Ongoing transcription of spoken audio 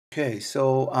Okay,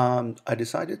 so I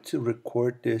decided to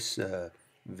record this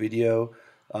video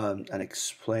and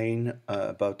explain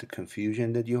about the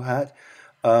confusion that you had.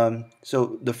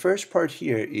 So the first part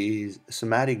here is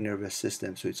somatic nervous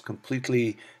system. So it's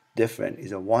completely different.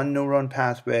 It's a one neuron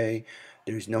pathway.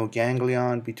 There's no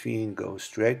ganglion between. Goes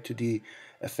straight to the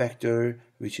effector,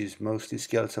 which is mostly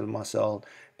skeletal muscle,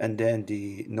 and then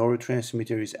the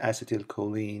neurotransmitter is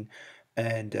acetylcholine,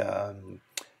 and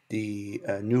the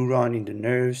neuron in the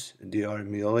nerves, they are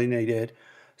myelinated.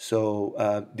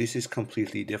 So this is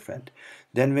completely different.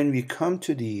 Then when we come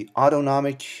to the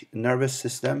autonomic nervous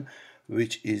system,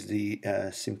 which is the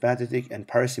sympathetic and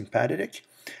parasympathetic.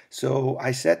 So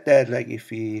I said that like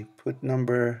if we put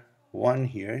number 1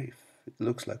 here, if it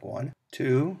looks like 1,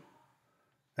 2,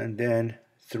 and then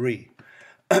 3.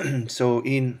 So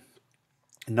in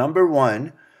number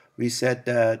 1, we said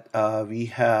that we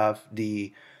have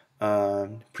the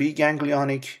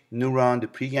preganglionic neuron, the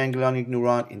preganglionic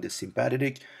neuron in the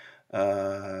sympathetic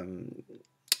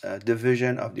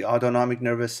division of the autonomic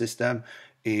nervous system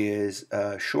is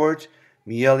short,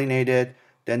 myelinated.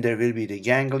 Then there will be the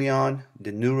ganglion.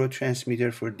 The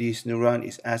neurotransmitter for this neuron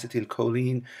is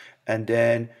acetylcholine, and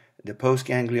then the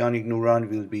postganglionic neuron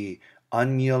will be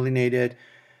unmyelinated.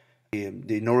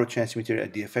 The neurotransmitter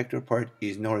at the effector part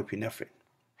is norepinephrine,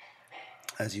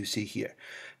 as you see here.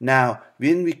 Now,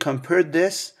 when we compare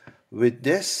this with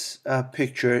this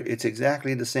picture, it's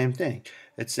exactly the same thing.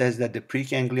 It says that the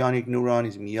preganglionic neuron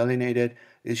is myelinated,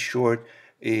 is short,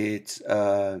 its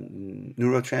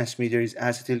neurotransmitter is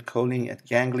acetylcholine at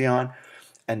ganglion,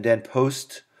 and then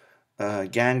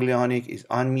post-ganglionic is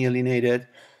unmyelinated,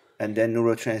 and then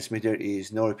neurotransmitter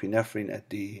is norepinephrine at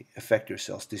the effector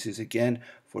cells. This is again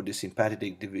for the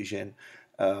sympathetic division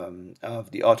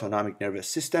of the autonomic nervous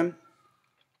system.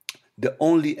 The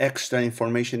only extra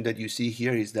information that you see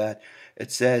here is that it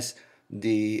says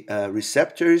the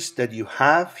receptors that you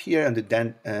have here on the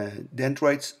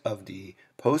dendrites of the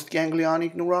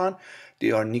postganglionic neuron,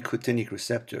 they are nicotinic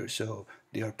receptors. So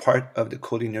they are part of the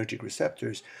cholinergic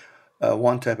receptors.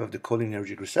 One type of the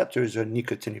cholinergic receptors are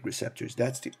nicotinic receptors.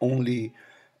 That's the only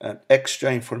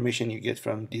extra information you get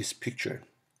from this picture.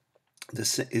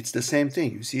 It's the same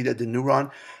thing. You see that the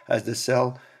neuron has the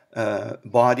cell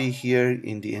body here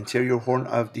in the anterior horn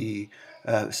of the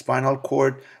spinal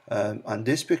cord. On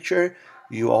this picture,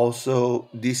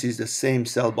 this is the same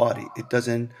cell body. It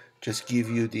doesn't just give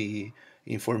you the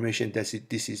information that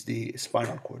this is the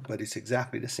spinal cord, but it's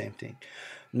exactly the same thing.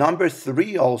 Number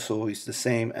 3 also is the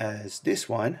same as this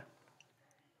one.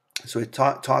 So it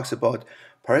talks about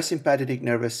parasympathetic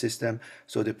nervous system.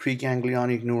 So the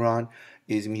preganglionic neuron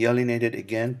is myelinated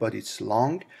again, but it's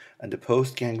long, and the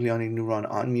postganglionic neuron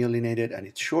unmyelinated and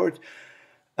it's short.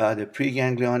 The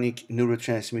preganglionic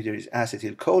neurotransmitter is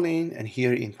acetylcholine, and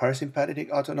here in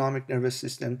parasympathetic autonomic nervous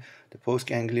system, the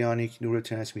postganglionic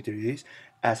neurotransmitter is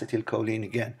acetylcholine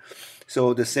again.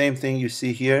 So the same thing you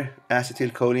see here,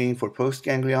 acetylcholine for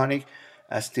postganglionic,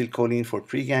 acetylcholine for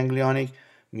preganglionic,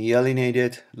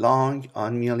 myelinated long,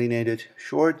 unmyelinated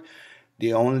short.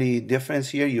 The only difference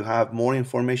here, you have more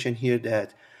information here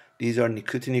that these are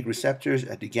nicotinic receptors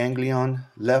at the ganglion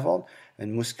level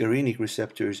and muscarinic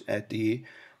receptors at the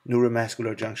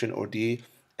neuromuscular junction or the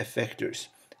effectors.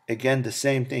 Again, the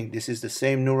same thing. This is the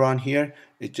same neuron here.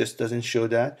 It just doesn't show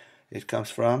that. It comes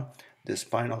from the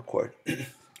spinal cord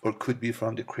or could be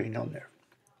from the cranial nerve.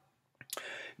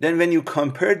 Then when you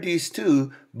compare these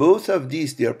two, both of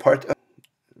these, they are part of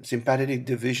the sympathetic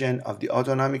division of the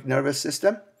autonomic nervous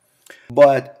system.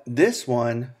 But this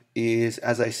one is,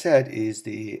 as I said, is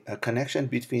the connection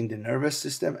between the nervous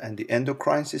system and the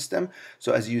endocrine system.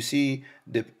 So as you see,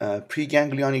 the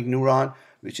preganglionic neuron,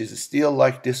 which is still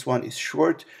like this one, is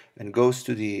short and goes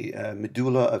to the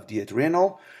medulla of the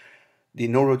adrenal. The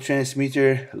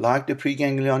neurotransmitter, like the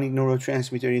preganglionic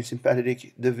neurotransmitter in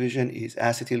sympathetic division, is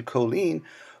acetylcholine,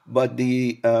 but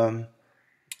the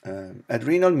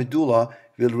adrenal medulla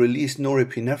will release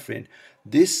norepinephrine.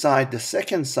 This side, the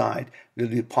second side, will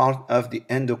be part of the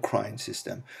endocrine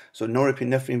system. So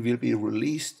norepinephrine will be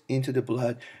released into the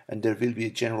blood, and there will be a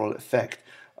general effect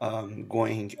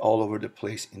going all over the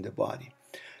place in the body.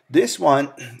 This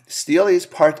one still is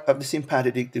part of the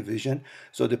sympathetic division.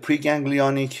 So the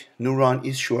preganglionic neuron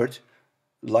is short,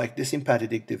 like the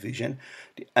sympathetic division.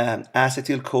 The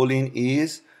acetylcholine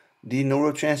is the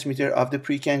neurotransmitter of the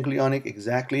preganglionic,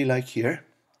 exactly like here,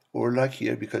 or like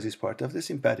here, because it's part of the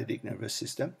sympathetic nervous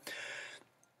system.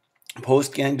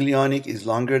 Postganglionic is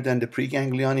longer than the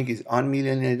preganglionic, is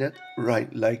unmyelinated,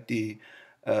 right, like the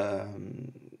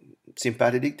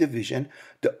sympathetic division.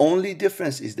 The only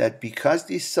difference is that because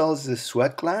these cells is a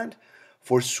sweat gland,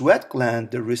 For sweat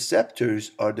gland, the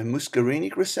receptors are the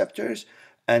muscarinic receptors,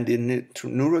 and the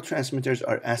neurotransmitters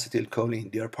are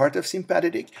acetylcholine. They are part of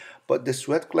sympathetic, but the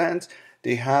sweat glands,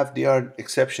 they are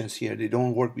exceptions here. They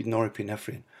don't work with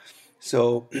norepinephrine.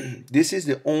 So this is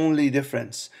the only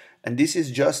difference, and this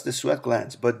is just the sweat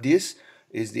glands, but this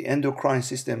is the endocrine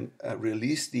system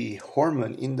release the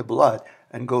hormone in the blood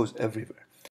and goes everywhere.